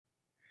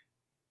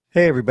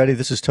Hey everybody,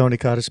 this is Tony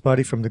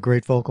Cottispotty from the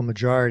Great Vocal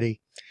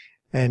Majority,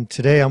 and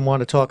today I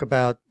want to talk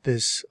about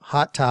this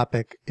hot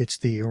topic. It's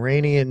the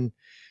Iranian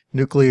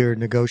nuclear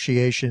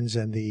negotiations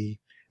and the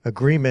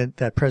agreement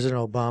that President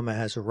Obama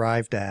has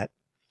arrived at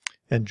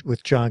and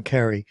with John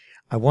Kerry.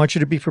 I want you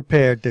to be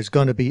prepared. There's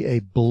going to be a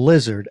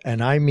blizzard,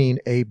 and I mean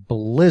a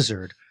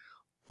blizzard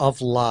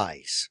of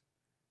lies.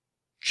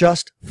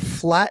 Just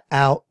flat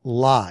out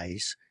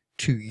lies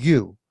to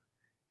you,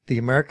 the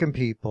American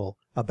people,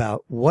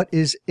 about what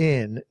is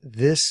in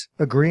this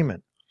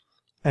agreement.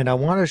 And I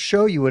want to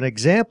show you an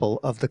example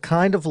of the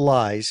kind of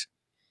lies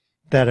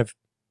that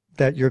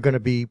you're going to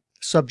be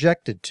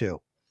subjected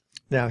to.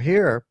 Now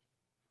here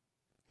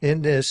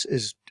in this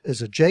is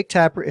a Jake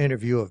Tapper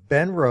interview of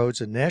Ben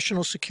Rhodes, a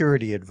national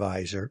security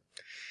advisor,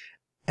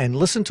 and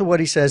listen to what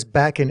he says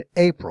back in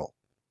April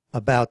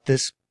about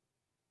this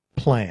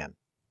plan.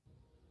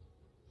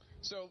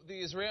 So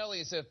the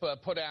Israelis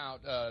have put out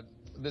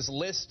this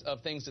list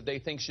of things that they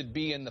think should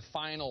be in the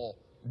final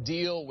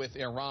deal with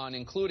Iran,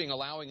 including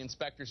allowing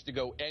inspectors to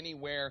go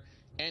anywhere,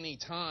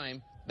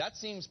 anytime. That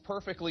seems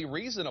perfectly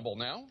reasonable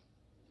now.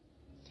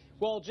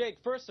 Well, Jake,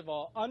 first of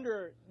all,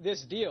 under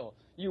this deal,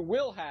 you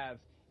will have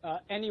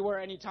anywhere,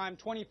 anytime,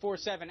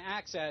 24/7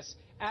 access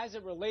as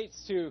it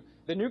relates to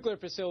the nuclear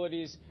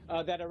facilities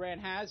that Iran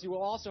has. You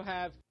will also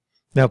have...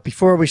 Now,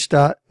 before we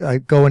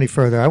go any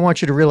further, I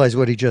want you to realize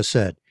what he just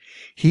said.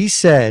 He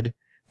said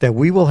that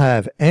we will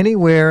have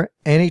anywhere,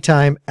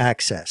 anytime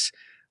access.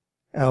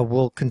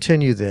 We'll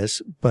continue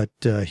this, but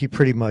he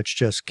pretty much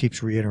just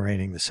keeps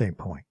reiterating the same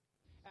point.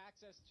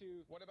 Access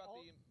to what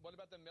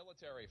about the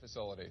military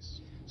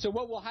facilities? So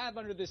what we'll have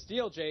under this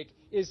deal, Jake,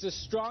 is the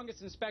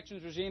strongest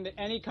inspections regime that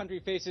any country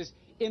faces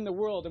in the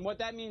world. And what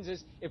that means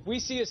is if we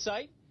see a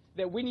site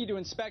that we need to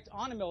inspect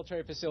on a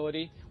military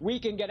facility, we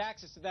can get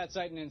access to that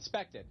site and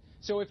inspect it.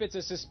 So if it's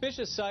a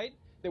suspicious site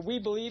that we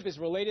believe is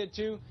related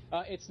to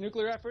its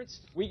nuclear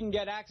efforts, we can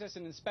get access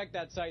and inspect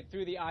that site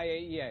through the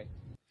IAEA.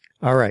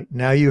 All right,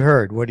 now you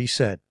heard what he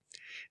said.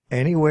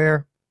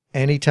 Anywhere,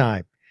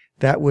 anytime.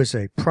 That was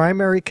a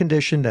primary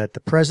condition that the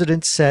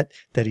president set,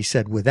 that he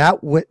said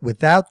without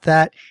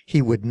that,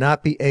 he would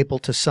not be able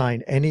to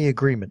sign any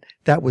agreement.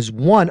 That was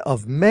one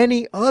of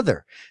many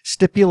other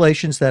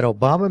stipulations that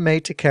Obama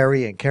made to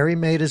Kerry, and Kerry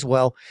made as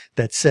well,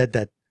 that said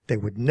that they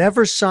would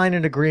never sign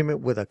an agreement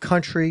with a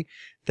country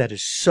that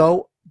is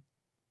so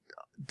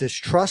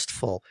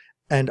distrustful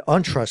and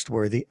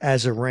untrustworthy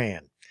as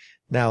Iran.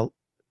 Now,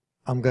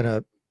 I'm going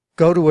to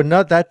go to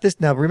another.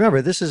 Now,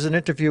 remember, this is an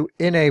interview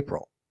in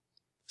April,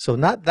 so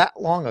not that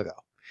long ago.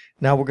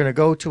 Now, we're going to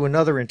go to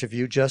another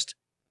interview just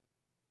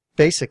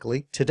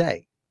basically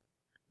today.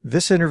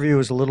 This interview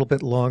is a little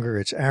bit longer.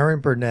 It's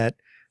Erin Burnett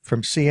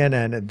from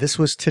CNN, and this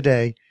was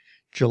today,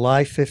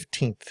 July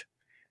 15th.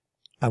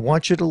 I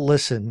want you to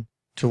listen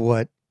to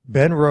what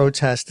Ben Rhodes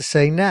has to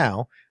say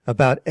now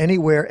about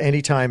anywhere,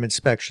 anytime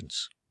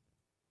inspections.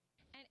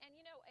 And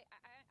you know,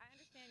 I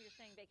understand you're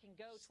saying they can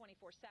go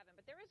 24/7,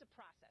 but there is a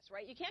process,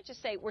 right? You can't just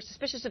say we're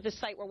suspicious of this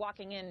site, we're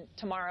walking in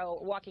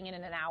tomorrow, walking in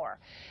an hour.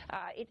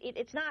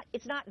 It's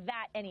not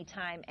that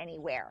anytime,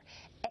 anywhere.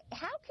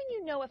 How can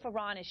you know if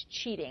Iran is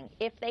cheating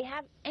if they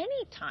have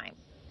any time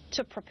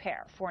to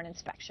prepare for an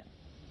inspection?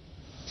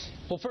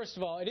 Well, first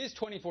of all, it is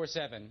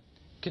 24/7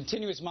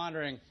 continuous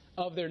monitoring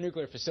of their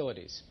nuclear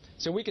facilities.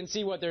 So we can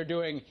see what they're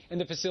doing in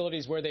the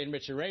facilities where they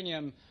enrich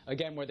uranium,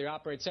 again, where they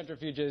operate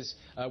centrifuges,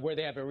 where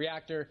they have a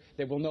reactor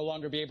that will no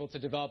longer be able to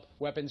develop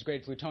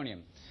weapons-grade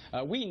plutonium.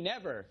 We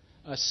never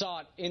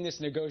sought in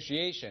this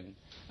negotiation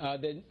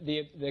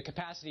the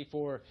capacity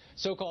for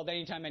so-called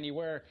anytime,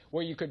 anywhere,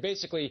 where you could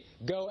basically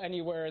go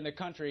anywhere in the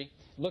country,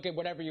 look at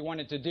whatever you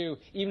wanted to do,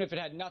 even if it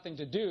had nothing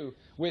to do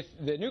with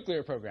the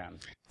nuclear program.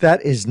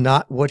 That is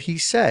not what he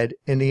said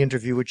in the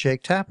interview with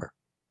Jake Tapper.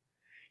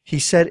 He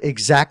said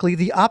exactly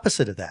the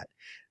opposite of that.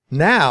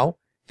 Now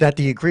that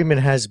the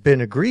agreement has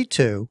been agreed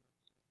to,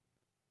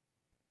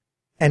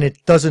 and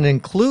it doesn't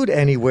include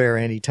anywhere,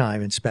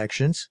 anytime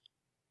inspections,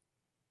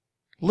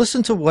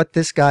 listen to what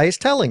this guy is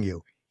telling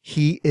you.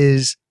 He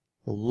is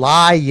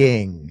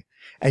lying.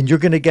 And you're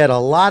going to get a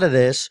lot of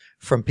this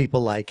from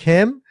people like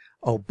him,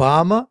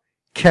 Obama,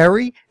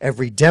 Kerry,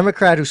 every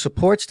Democrat who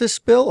supports this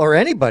bill, or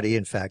anybody,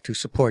 in fact, who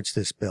supports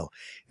this bill.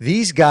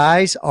 These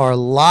guys are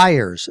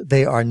liars.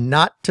 They are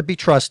not to be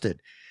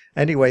trusted.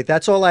 Anyway,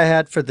 that's all I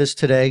had for this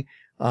today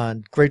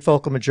on Great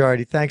Vocal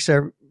Majority. Thanks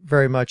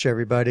very much,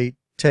 everybody.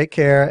 Take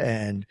care,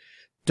 and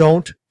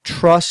don't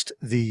trust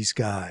these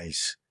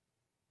guys.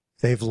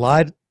 They've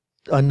lied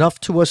enough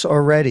to us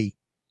already,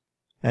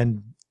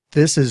 and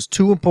this is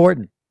too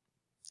important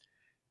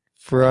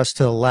for us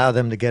to allow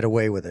them to get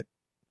away with it.